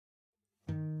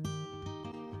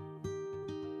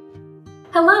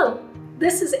Hello,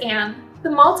 this is Anne, the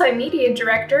Multimedia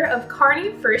Director of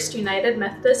Kearney First United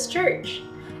Methodist Church,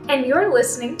 and you're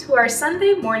listening to our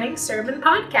Sunday morning sermon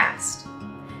podcast.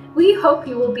 We hope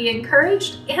you will be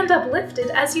encouraged and uplifted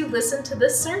as you listen to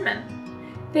this sermon.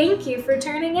 Thank you for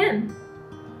tuning in.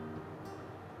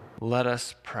 Let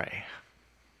us pray.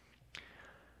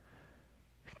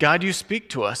 God, you speak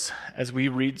to us as we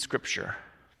read Scripture.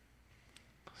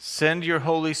 Send your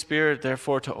Holy Spirit,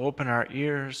 therefore, to open our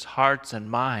ears, hearts, and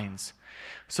minds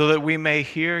so that we may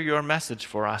hear your message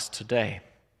for us today.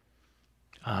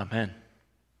 Amen.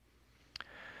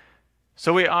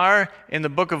 So we are in the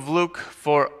book of Luke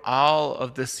for all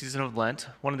of this season of Lent.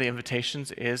 One of the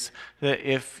invitations is that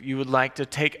if you would like to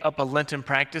take up a Lenten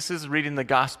practices, reading the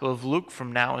Gospel of Luke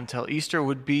from now until Easter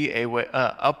would be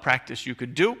a practice you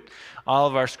could do. All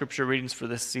of our scripture readings for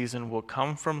this season will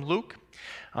come from Luke.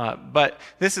 But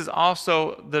this is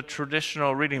also the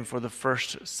traditional reading for the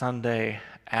first Sunday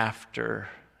after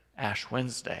Ash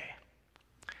Wednesday.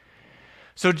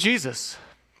 So Jesus,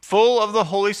 full of the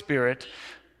Holy Spirit,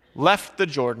 left the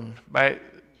Jordan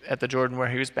at the Jordan where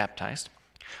he was baptized,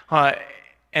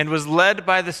 and was led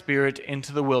by the Spirit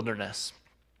into the wilderness,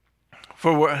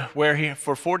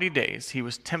 for 40 days he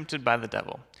was tempted by the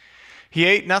devil. He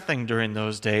ate nothing during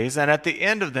those days, and at the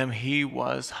end of them he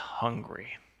was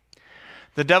hungry.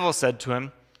 The devil said to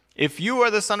him, "If you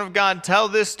are the Son of God, tell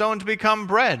this stone to become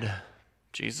bread."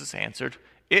 Jesus answered,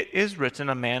 "It is written,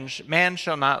 a man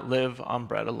shall not live on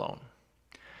bread alone."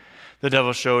 The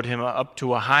devil showed him up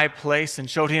to a high place and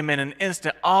showed him in an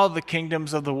instant all the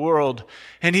kingdoms of the world.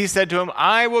 And he said to him,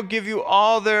 "I will give you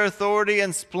all their authority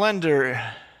and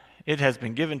splendor. It has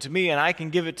been given to me, and I can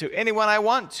give it to anyone I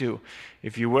want to.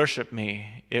 If you worship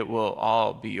me, it will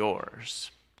all be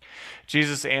yours."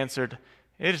 Jesus answered,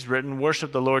 "It is written,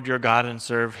 worship the Lord your God and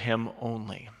serve him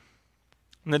only."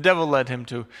 And the devil led him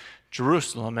to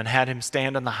Jerusalem and had him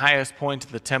stand on the highest point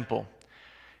of the temple.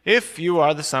 "If you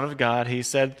are the Son of God," he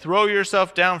said, "throw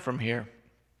yourself down from here.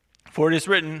 For it is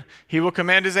written, he will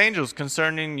command his angels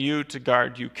concerning you to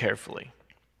guard you carefully.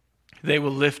 They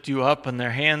will lift you up in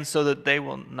their hands so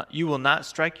that you will not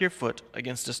strike your foot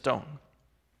against a stone."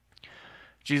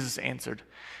 Jesus answered,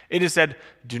 "It is said,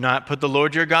 do not put the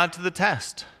Lord your God to the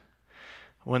test."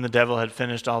 When the devil had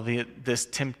finished all this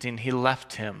tempting, he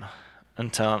left him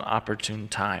until an opportune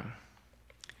time.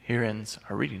 Here ends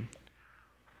our reading.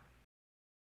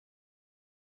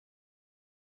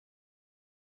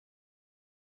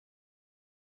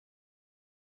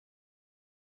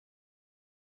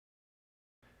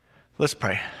 Let's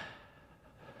pray.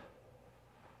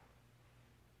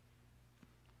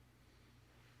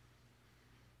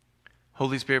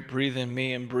 Holy Spirit, breathe in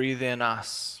me and breathe in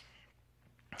us,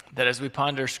 that as we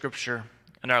ponder Scripture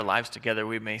and our lives together,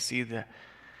 we may see the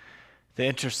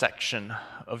intersection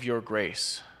of your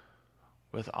grace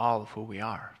with all of who we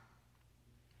are.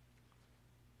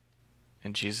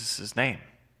 In Jesus' name,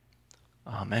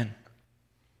 amen.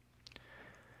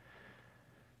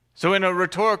 So in a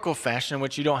rhetorical fashion, in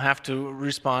which you don't have to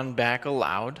respond back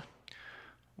aloud,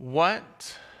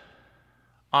 what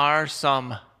are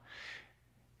some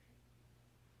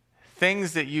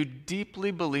things that you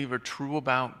deeply believe are true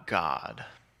about God?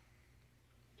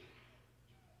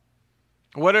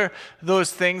 What are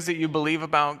those things that you believe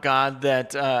about God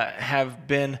that have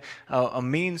been a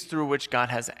means through which God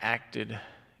has acted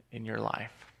in your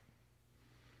life?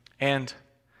 And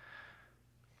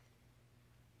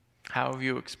how have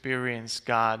you experienced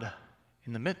God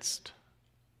in the midst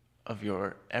of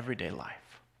your everyday life?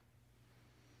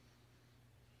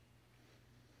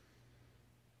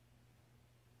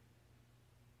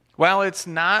 Well, it's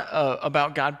not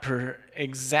about God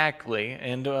exactly,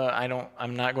 and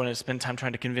I'm not going to spend time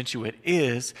trying to convince you it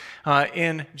is.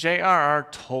 In J.R.R.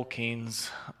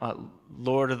 Tolkien's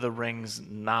Lord of the Rings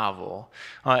novel,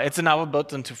 it's a novel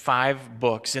built into 5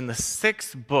 books. In the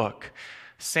 6th book,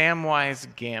 Samwise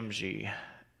Gamgee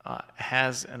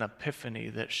has an epiphany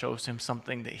that shows him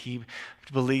something that he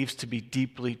believes to be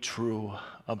deeply true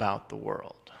about the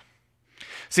world.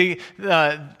 See,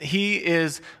 he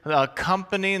is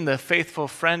accompanying the faithful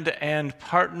friend and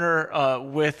partner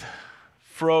with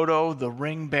Frodo, the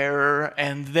ring bearer,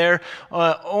 and their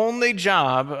only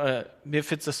job,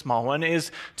 if it's a small one,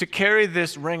 is to carry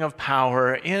this ring of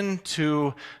power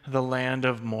into the land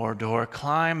of Mordor,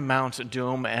 climb Mount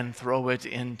Doom, and throw it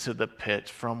into the pit.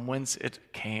 From whence it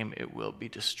came, it will be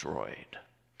destroyed.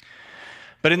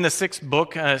 But in the 6th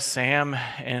book, Sam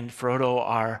and Frodo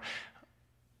are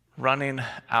running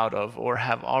out of, or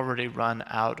have already run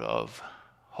out of,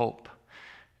 hope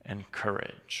and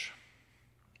courage.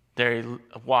 They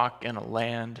walk in a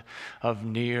land of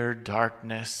near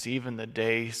darkness. Even the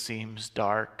day seems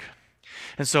dark.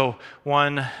 And so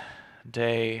one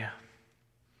day,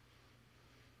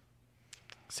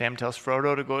 Sam tells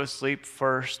Frodo to go to sleep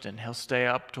first, and he'll stay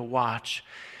up to watch.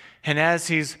 And as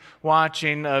he's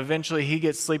watching, eventually he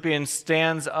gets sleepy and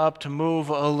stands up to move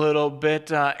a little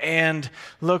bit and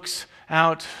looks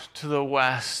out to the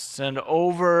west and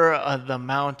over the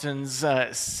mountains,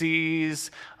 sees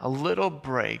a little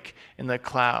break in the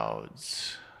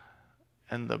clouds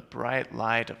and the bright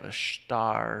light of a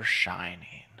star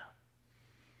shining.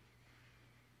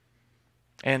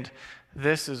 And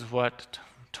this is what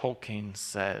Tolkien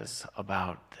says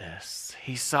about this.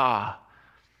 He saw,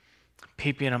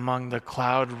 peeping among the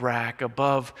cloud rack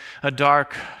above a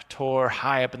dark tor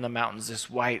high up in the mountains, this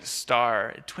white star.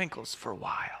 It twinkles for a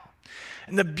while,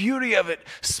 and the beauty of it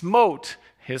smote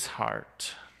his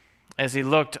heart as he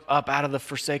looked up out of the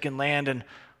forsaken land, and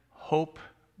hope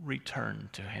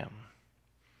returned to him.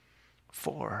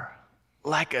 For,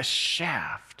 like a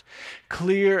shaft,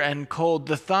 clear and cold,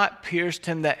 the thought pierced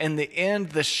him that in the end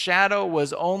the shadow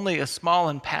was only a small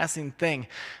and passing thing.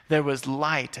 There was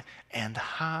light and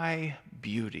high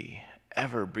beauty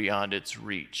ever beyond its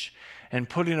reach. And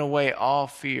putting away all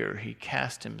fear, he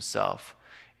cast himself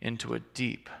into a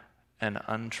deep and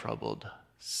untroubled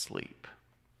sleep.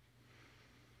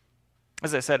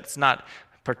 As I said, it's not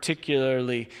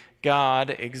particularly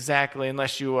God exactly,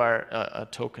 unless you are a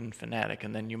Tolkien fanatic,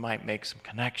 and then you might make some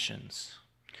connections.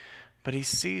 But he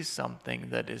sees something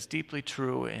that is deeply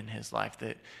true in his life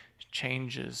that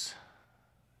changes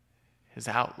his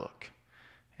outlook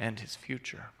and his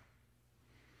future.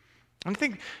 I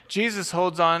think Jesus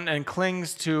holds on and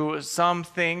clings to some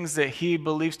things that he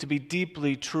believes to be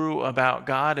deeply true about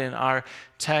God in our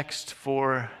text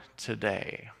for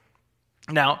today.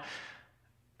 Now,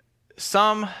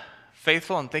 some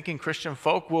faithful and thinking Christian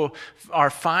folk are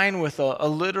fine with a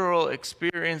literal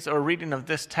experience or reading of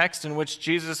this text in which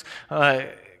Jesus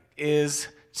is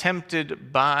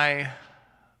tempted by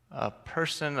a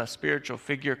person, a spiritual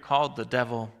figure called the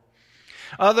devil.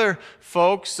 Other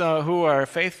folks who are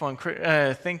faithful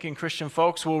and thinking Christian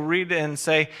folks will read it and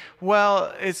say,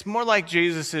 well, it's more like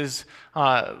Jesus is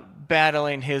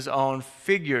battling his own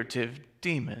figurative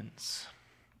demons.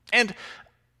 And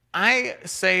I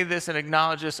say this and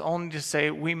acknowledge this only to say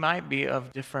we might be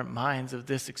of different minds of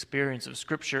this experience of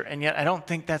Scripture, and yet I don't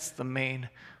think that's the main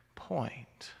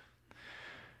point.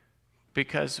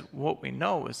 Because what we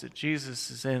know is that Jesus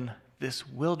is in this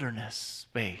wilderness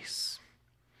space.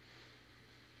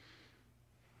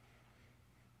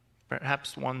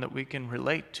 Perhaps one that we can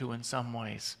relate to in some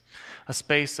ways. A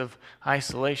space of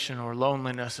isolation or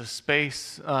loneliness, a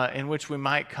space in which we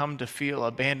might come to feel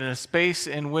abandoned, a space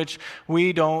in which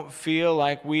we don't feel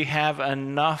like we have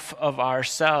enough of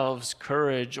ourselves,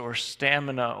 courage or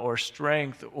stamina or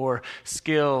strength or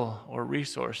skill or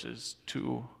resources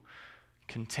to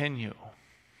continue.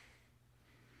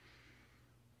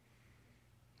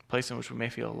 A place in which we may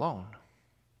feel alone.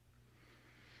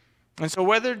 And so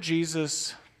whether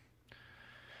Jesus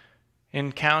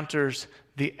encounters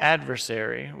the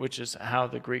adversary, which is how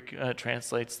the Greek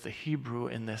translates the Hebrew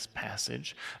in this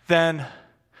passage, then,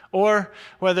 or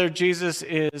whether Jesus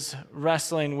is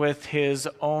wrestling with his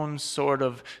own sort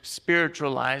of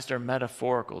spiritualized or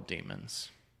metaphorical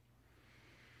demons,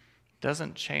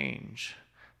 doesn't change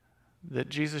that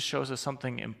Jesus shows us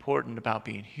something important about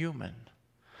being human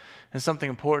and something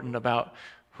important about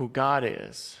who God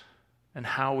is and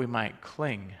how we might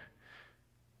cling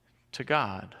to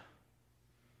God.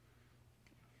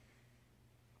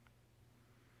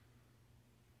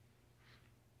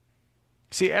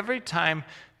 See, every time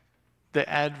the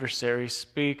adversary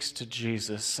speaks to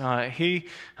Jesus, he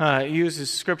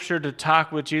uses Scripture to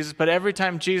talk with Jesus, but every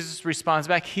time Jesus responds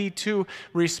back, he too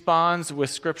responds with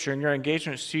Scripture. In your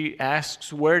engagement, she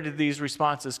asks, where did these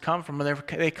responses come from?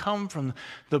 They come from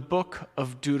the book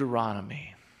of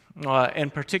Deuteronomy,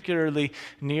 and particularly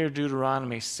near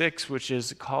Deuteronomy 6, which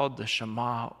is called the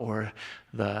Shema, or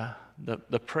the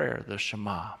prayer, the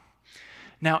Shema.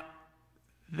 Now,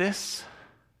 this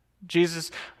Jesus,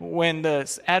 when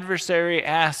the adversary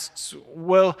asks,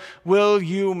 will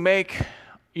you make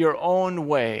your own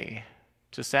way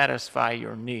to satisfy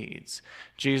your needs?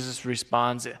 Jesus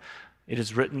responds, it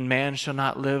is written, man shall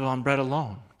not live on bread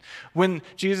alone. When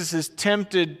Jesus is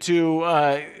tempted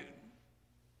to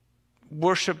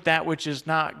worship that which is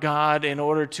not God in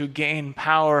order to gain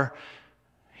power,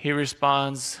 he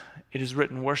responds, it is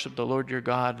written, worship the Lord your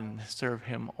God and serve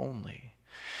him only.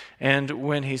 And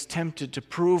when he's tempted to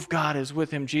prove God is with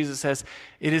him, Jesus says,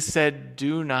 it is said,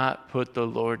 do not put the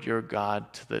Lord your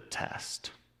God to the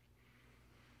test.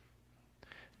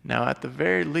 Now, at the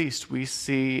very least, we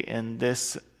see in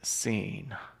this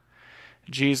scene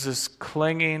Jesus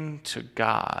clinging to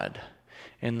God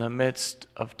in the midst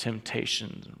of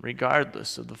temptation,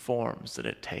 regardless of the forms that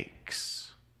it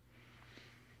takes.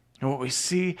 And what we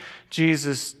see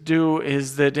Jesus do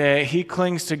is that he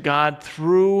clings to God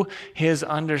through his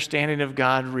understanding of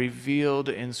God revealed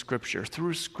in Scripture.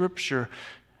 Through Scripture,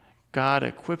 God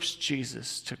equips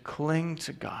Jesus to cling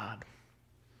to God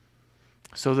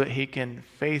so that he can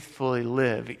faithfully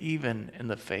live even in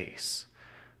the face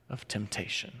of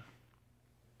temptation.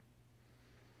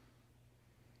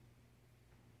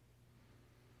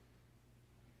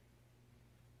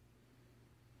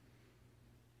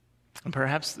 And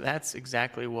perhaps that's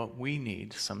exactly what we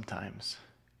need sometimes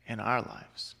in our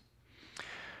lives.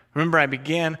 Remember, I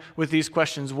began with these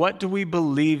questions. What do we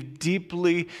believe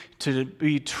deeply to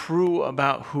be true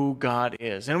about who God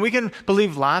is? And we can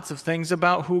believe lots of things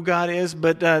about who God is,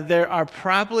 but there are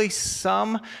probably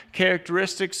some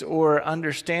characteristics or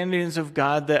understandings of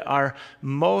God that are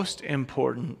most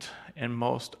important and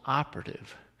most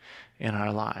operative in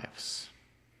our lives.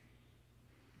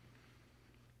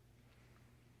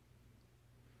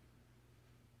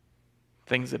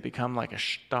 Things that become like a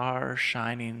star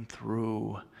shining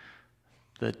through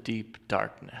the deep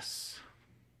darkness,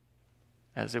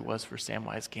 as it was for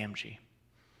Samwise Gamgee.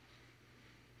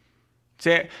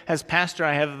 See, as pastor,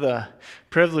 I have the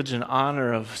privilege and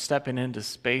honor of stepping into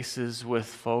spaces with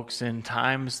folks in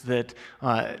times that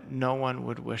no one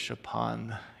would wish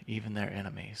upon even their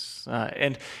enemies.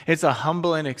 And it's a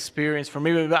humbling experience for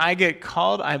me. But I get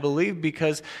called, I believe,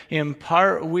 because in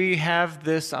part we have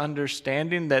this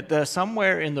understanding that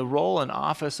somewhere in the role and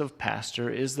office of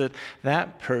pastor is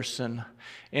that person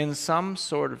in some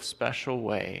sort of special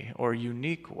way or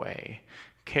unique way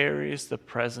carries the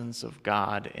presence of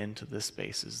God into the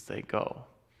spaces they go.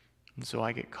 And so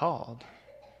I get called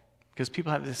because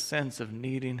people have this sense of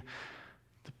needing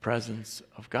the presence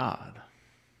of God.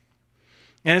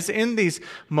 And it's in these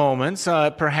moments,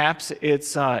 perhaps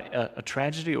it's a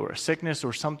tragedy or a sickness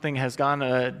or something has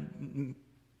gone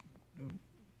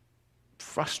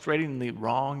frustratingly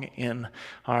wrong in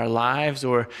our lives,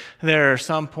 or there are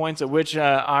some points at which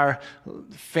our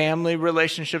family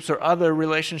relationships or other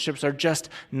relationships are just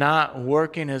not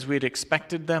working as we'd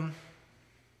expected them.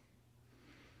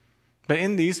 But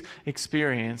in these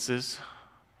experiences,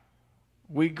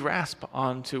 we grasp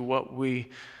onto what we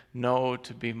know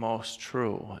to be most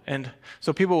true. And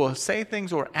so people will say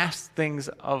things or ask things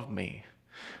of me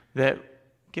that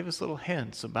give us little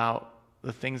hints about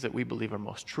the things that we believe are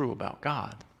most true about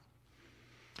God.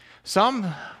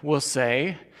 Some will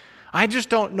say, I just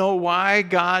don't know why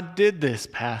God did this,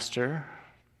 Pastor.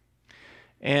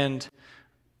 And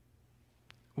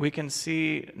we can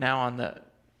see now on the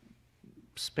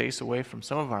space away from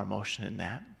some of our emotion in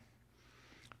that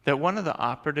one of the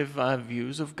operative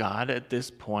views of God at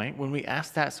this point, when we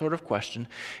ask that sort of question,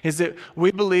 is that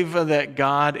we believe that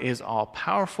God is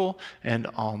all-powerful and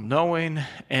all-knowing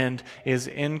and is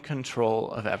in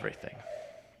control of everything.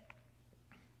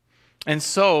 And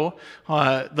so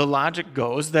the logic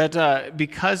goes that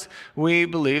because we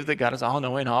believe that God is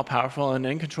all-knowing, all-powerful, and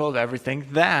in control of everything,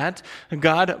 that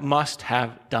God must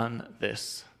have done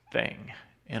this thing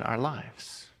in our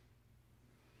lives.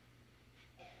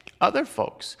 Other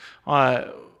folks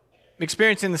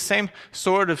experiencing the same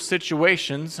sort of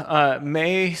situations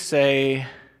may say,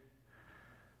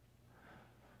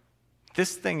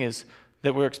 this thing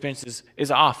that we're experiencing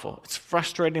is awful. It's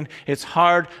frustrating. It's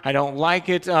hard. I don't like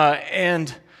it.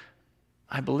 And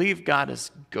I believe God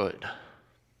is good.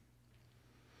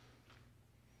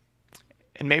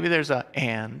 And maybe there's an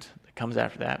and that comes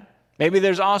after that. Maybe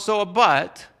there's also a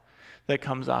but that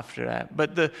comes after that.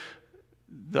 But the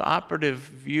operative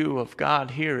view of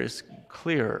God here is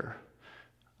clearer.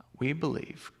 We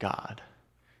believe God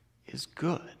is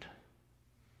good.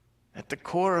 At the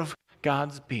core of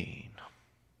God's being.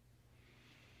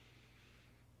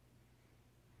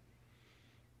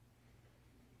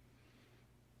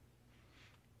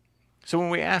 So when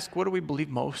we ask, what do we believe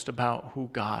most about who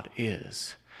God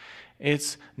is?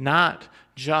 It's not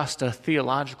just a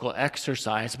theological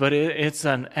exercise, but it's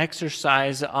an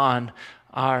exercise on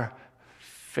our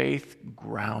faith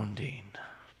grounding.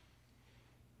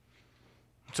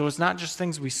 So it's not just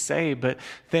things we say, but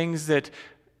things that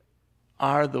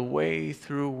are the way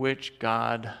through which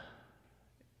God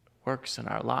works in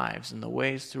our lives and the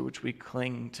ways through which we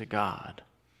cling to God.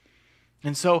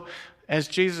 And so, as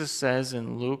Jesus says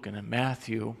in Luke and in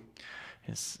Matthew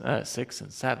 6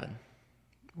 and 7,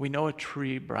 we know a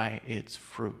tree by its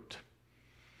fruit.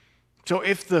 So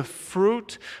if the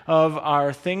fruit of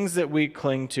our things that we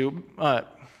cling to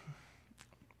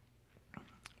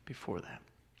before that.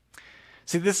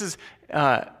 See, this is,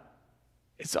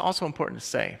 it's also important to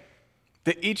say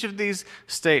that each of these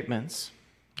statements,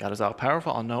 God is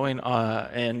all-powerful, all-knowing,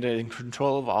 and in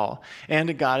control of all,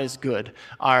 and God is good,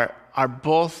 are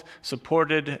both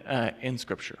supported in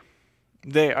Scripture.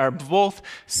 They are both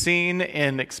seen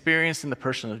and experienced in the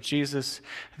person of Jesus.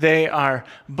 They are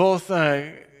both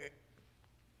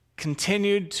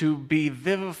continued to be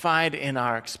vivified in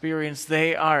our experience.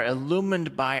 They are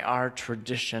illumined by our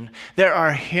tradition. There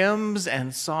are hymns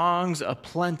and songs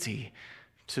aplenty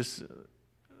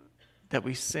that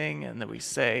we sing and that we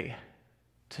say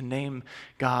to name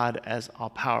God as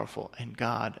all-powerful and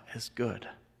God as good.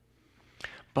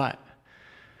 But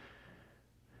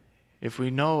if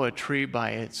we know a tree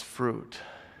by its fruit,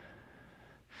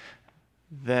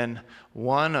 then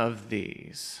one of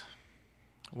these,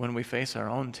 when we face our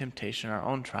own temptation, our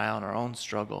own trial, and our own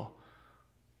struggle,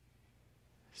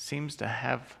 seems to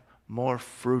have more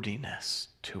fruitiness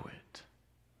to it.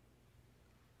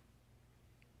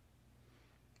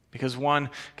 Because one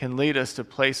can lead us to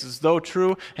places, though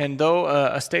true, and though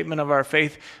a statement of our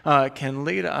faith can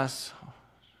lead us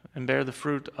and bear the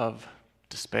fruit of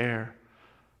despair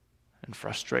and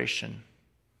frustration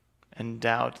and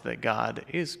doubt that God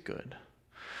is good,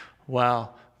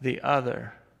 while the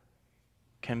other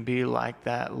can be like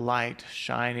that light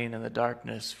shining in the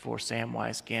darkness for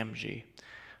Samwise Gamgee,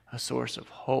 a source of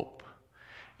hope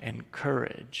and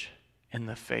courage in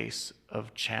the face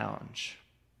of challenge.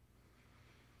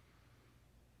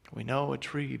 We know a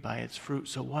tree by its fruit,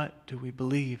 so what do we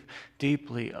believe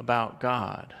deeply about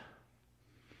God?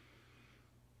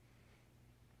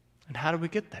 And how do we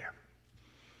get there?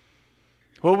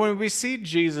 Well, when we see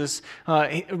Jesus,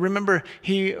 remember,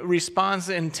 he responds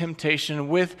in temptation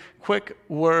with quick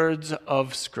words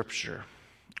of Scripture.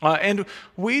 And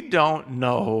we don't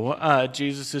know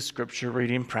Jesus' Scripture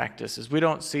reading practices. We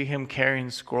don't see him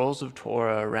carrying scrolls of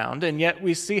Torah around, and yet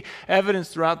we see evidence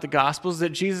throughout the Gospels that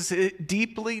Jesus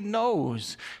deeply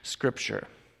knows Scripture.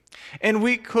 And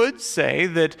we could say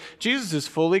that Jesus is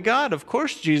fully God. Of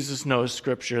course Jesus knows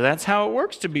Scripture. That's how it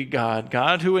works to be God.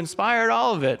 God who inspired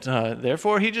all of it.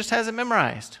 Therefore, he just has it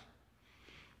memorized.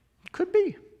 Could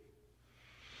be.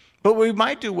 But we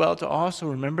might do well to also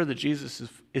remember that Jesus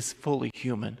is fully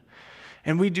human.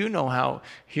 And we do know how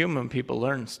human people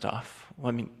learn stuff. Well,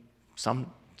 I mean,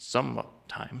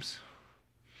 sometimes.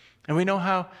 And we know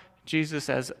how Jesus,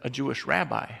 as a Jewish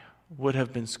rabbi, would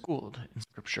have been schooled in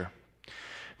Scripture.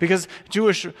 Because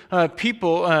Jewish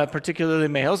people, particularly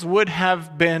males, would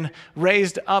have been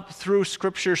raised up through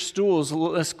Scripture schools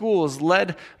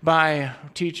led by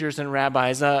teachers and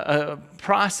rabbis, a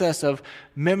process of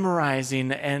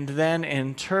memorizing and then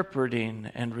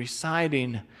interpreting and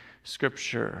reciting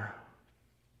Scripture.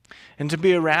 And to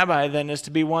be a rabbi, then, is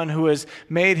to be one who has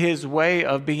made his way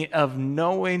of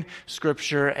knowing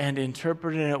Scripture and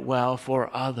interpreting it well for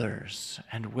others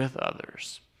and with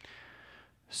others.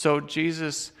 So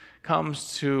Jesus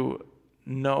comes to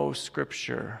know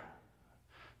Scripture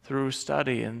through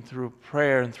study and through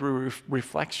prayer and through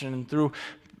reflection and through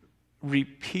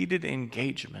repeated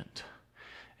engagement.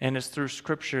 And it's through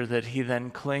Scripture that he then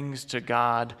clings to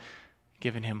God,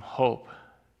 giving him hope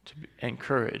and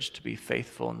courage to be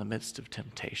faithful in the midst of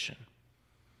temptation.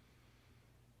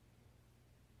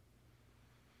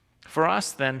 For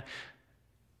us, then,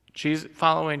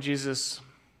 following Jesus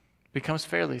becomes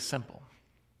fairly simple.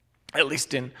 At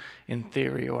least in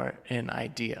theory or in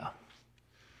idea.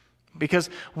 Because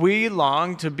we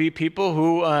long to be people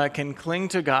who can cling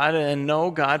to God and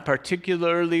know God,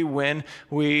 particularly when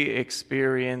we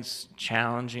experience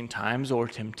challenging times or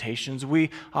temptations. We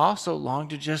also long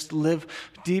to just live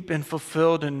deep and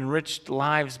fulfilled and enriched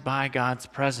lives by God's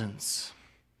presence.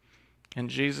 And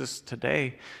Jesus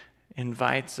today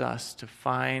invites us to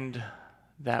find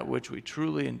that which we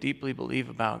truly and deeply believe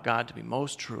about God to be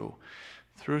most true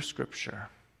through Scripture.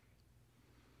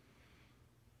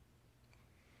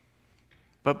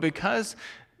 But because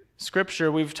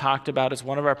Scripture, we've talked about, is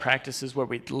one of our practices where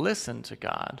we listen to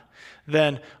God,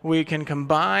 then we can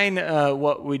combine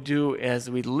what we do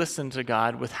as we listen to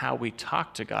God with how we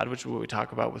talk to God, which is what we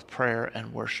talk about with prayer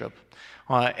and worship.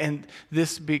 And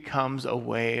this becomes a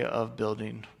way of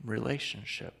building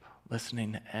relationship,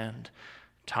 listening and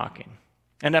talking.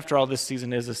 And after all, this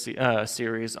season is a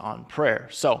series on prayer,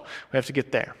 so we have to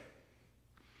get there.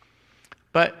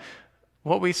 But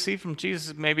what we see from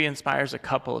Jesus maybe inspires a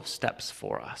couple of steps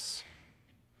for us.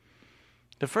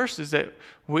 The first is that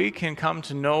we can come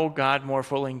to know God more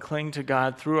fully and cling to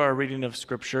God through our reading of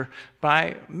Scripture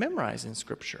by memorizing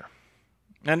Scripture.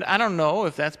 And I don't know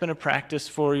if that's been a practice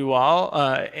for you all,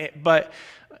 but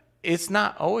it's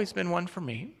not always been one for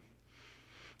me.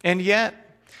 And yet,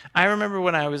 I remember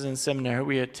when I was in seminary,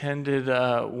 we attended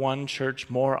one church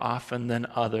more often than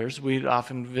others. We'd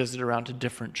often visit around to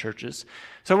different churches.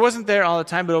 So I wasn't there all the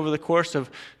time, but over the course of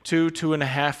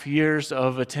 2.5 years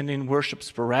of attending worship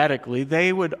sporadically,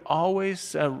 they would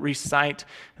always recite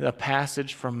the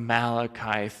passage from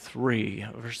Malachi 3,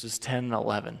 verses 10 and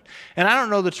 11. And I don't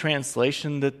know the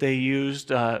translation that they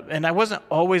used, and I wasn't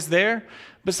always there,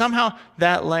 but somehow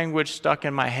that language stuck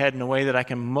in my head in a way that I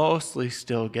can mostly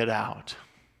still get out.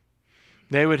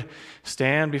 They would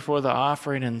stand before the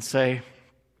offering and say,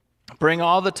 "Bring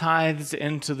all the tithes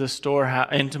into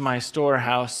my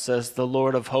storehouse, says the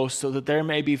Lord of hosts, so that there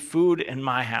may be food in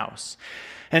my house.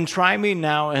 And try me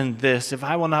now in this, if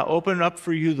I will not open up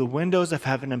for you the windows of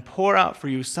heaven and pour out for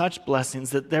you such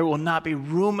blessings that there will not be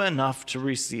room enough to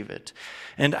receive it.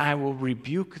 And I will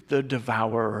rebuke the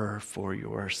devourer for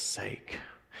your sake,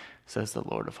 says the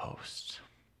Lord of hosts."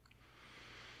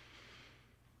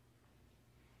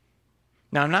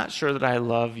 Now, I'm not sure that I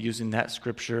love using that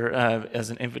scripture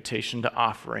as an invitation to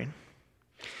offering.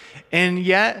 And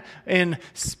yet, in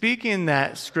speaking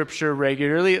that scripture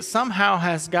regularly, it somehow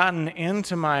has gotten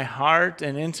into my heart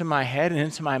and into my head and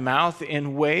into my mouth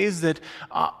in ways that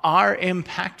are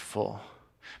impactful,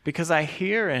 because I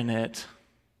hear in it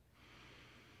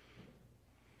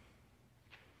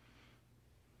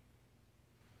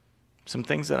some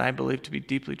things that I believe to be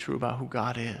deeply true about who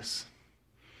God is.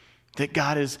 That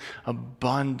God is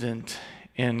abundant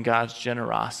in God's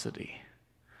generosity.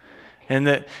 And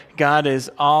that God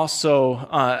is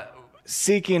also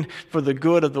seeking for the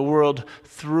good of the world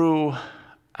through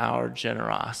our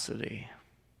generosity.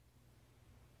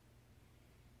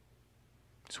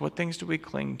 So what things do we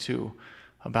cling to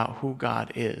about who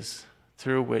God is,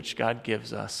 through which God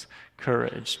gives us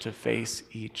courage to face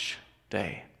each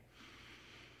day?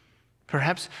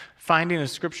 Perhaps finding a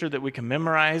scripture that we can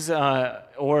memorize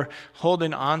or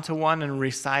holding on to one and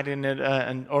reciting it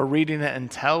or reading it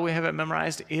until we have it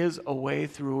memorized is a way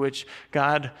through which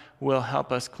God will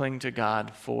help us cling to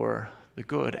God for the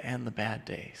good and the bad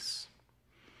days.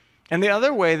 And the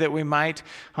other way that we might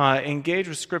engage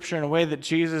with Scripture in a way that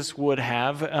Jesus would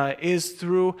have is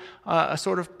through a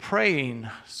sort of praying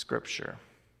Scripture.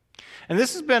 And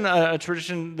this has been a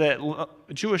tradition that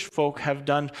Jewish folk have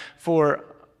done for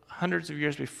hundreds of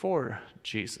years before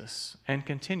Jesus and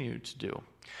continue to do.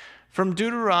 From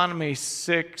Deuteronomy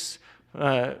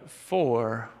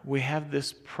 6:4, we have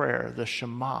this prayer, the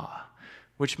Shema,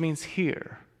 which means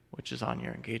hear, which is on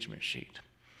your engagement sheet.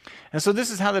 And so this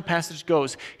is how the passage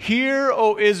goes. "Hear,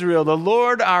 O Israel, the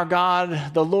Lord our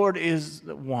God, the Lord is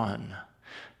one.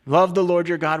 Love the Lord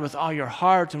your God with all your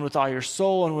heart and with all your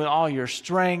soul and with all your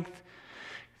strength.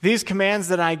 These commands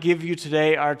that I give you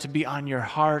today are to be on your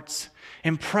hearts.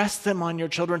 Impress them on your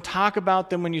children. Talk about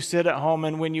them when you sit at home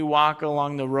and when you walk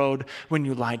along the road, when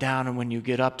you lie down and when you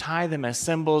get up. Tie them as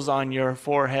symbols on your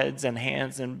foreheads and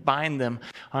hands and bind them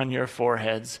on your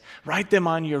foreheads. Write them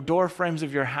on your door frames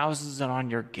of your houses and on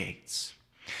your gates."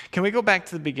 Can we go back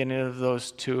to the beginning of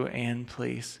those two, Anne,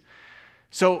 please?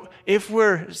 So if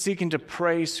we're seeking to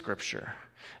pray Scripture,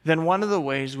 then one of the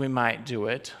ways we might do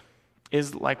it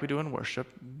is, like we do in worship,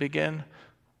 begin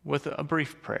with a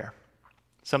brief prayer.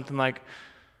 Something like,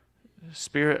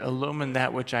 "Spirit, illumine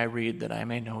that which I read, that I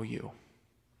may know you."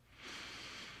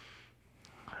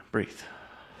 Breathe.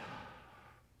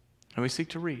 And we seek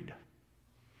to read.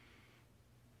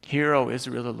 "Hear, O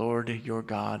Israel, the Lord your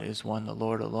God is one, the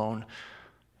Lord alone.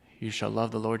 You shall love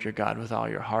the Lord your God with all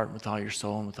your heart, and with all your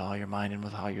soul, and with all your mind, and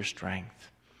with all your strength."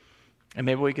 And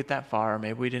maybe we get that far, or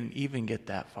maybe we didn't even get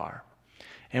that far.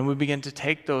 And we begin to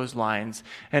take those lines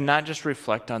and not just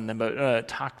reflect on them, but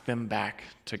talk them back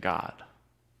to God.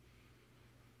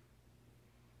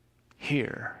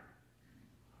 Hear,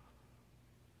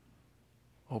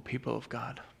 O people of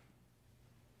God.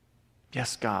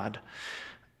 Yes, God,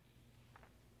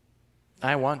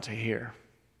 I want to hear,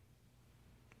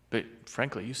 but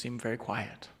frankly, you seem very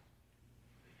quiet.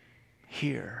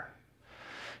 Hear.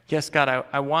 Yes, God,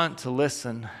 I want to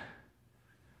listen,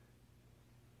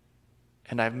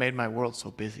 and I've made my world so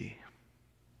busy.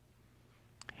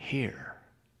 Hear.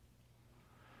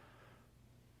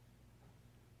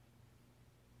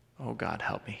 Oh God,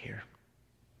 help me here.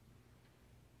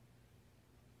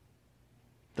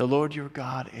 The Lord your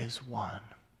God is one.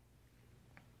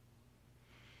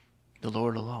 The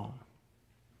Lord alone.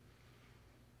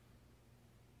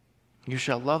 You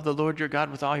shall love the Lord your God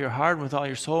with all your heart, and with all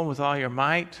your soul, and with all your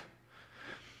might.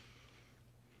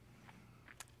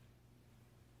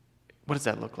 What does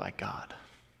that look like, God?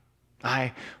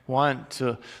 I want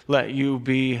to let you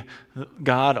be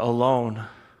God alone.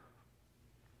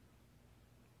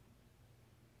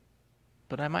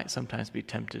 but I might sometimes be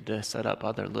tempted to set up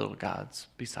other little gods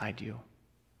beside you.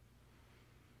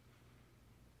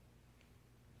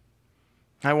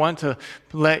 I want to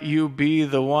let you be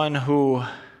the one who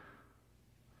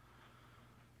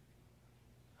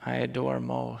I adore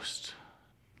most,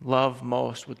 love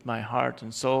most with my heart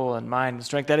and soul and mind and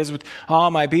strength. That is with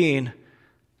all my being.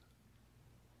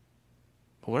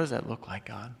 But what does that look like,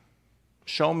 God?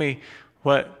 Show me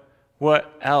what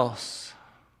else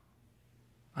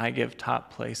I give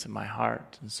top place in my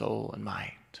heart and soul and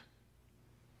mind.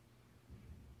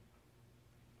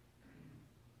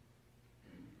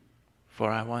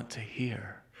 For I want to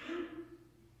hear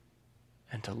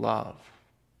and to love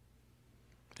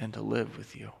and to live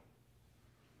with you.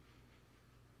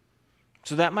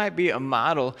 So that might be a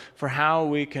model for how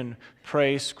we can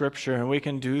pray Scripture, and we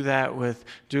can do that with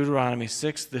Deuteronomy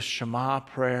 6, the Shema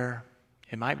prayer.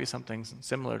 It might be something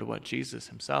similar to what Jesus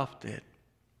himself did.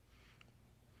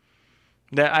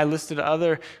 That I listed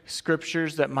other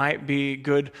scriptures that might be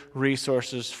good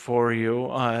resources for you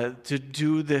to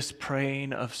do this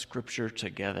praying of Scripture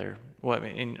together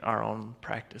in our own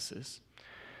practices.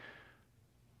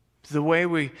 The way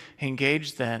we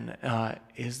engage then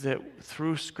is that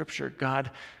through Scripture, God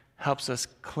helps us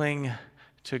cling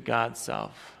to God's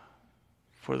self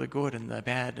for the good and the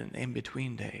bad and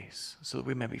in-between days, so that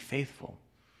we may be faithful.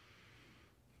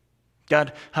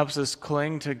 God helps us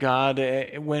cling to God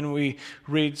when we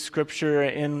read Scripture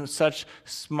in such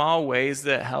small ways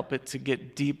that help it to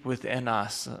get deep within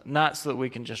us, not so that we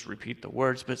can just repeat the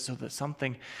words, but so that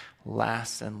something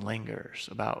lasts and lingers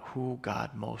about who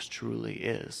God most truly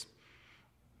is.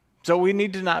 So we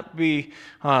need to not be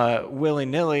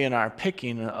willy-nilly in our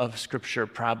picking of Scripture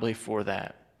probably for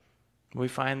that. We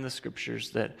find the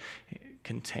Scriptures that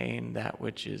contain that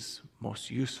which is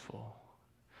most useful,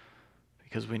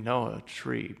 because we know a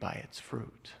tree by its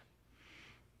fruit.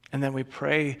 And then we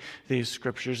pray these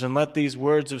Scriptures and let these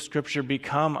words of Scripture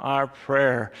become our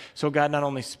prayer. So God not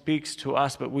only speaks to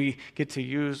us, but we get to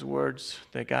use words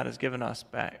that God has given us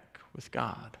back with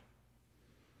God.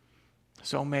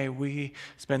 So may we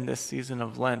spend this season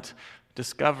of Lent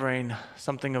discovering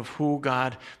something of who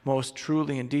God most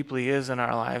truly and deeply is in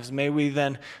our lives. May we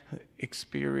then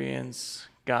experience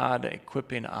God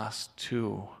equipping us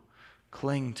to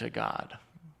cling to God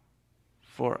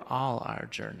for all our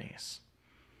journeys.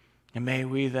 And may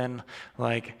we then,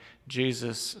 like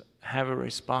Jesus, have a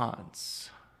response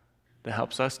that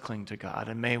helps us cling to God.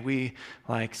 And may we,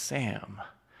 like Sam,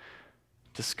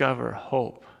 discover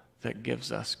hope that gives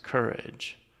us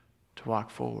courage to walk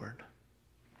forward.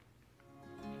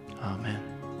 Amen.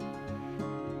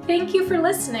 Thank you for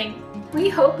listening. We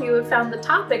hope you have found the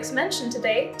topics mentioned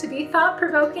today to be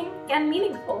thought-provoking and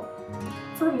meaningful.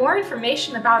 For more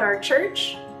information about our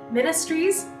church,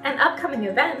 ministries, and upcoming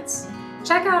events,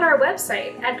 check out our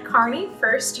website at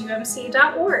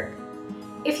kearneyfirstumc.org.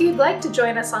 If you'd like to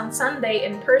join us on Sunday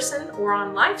in person or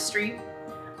on live stream,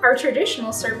 our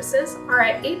traditional services are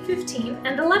at 8:15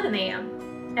 and 11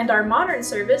 a.m., and our modern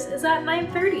service is at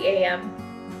 9:30 a.m.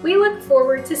 We look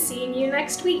forward to seeing you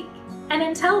next week, and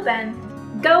until then,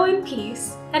 go in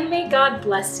peace, and may God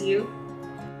bless you.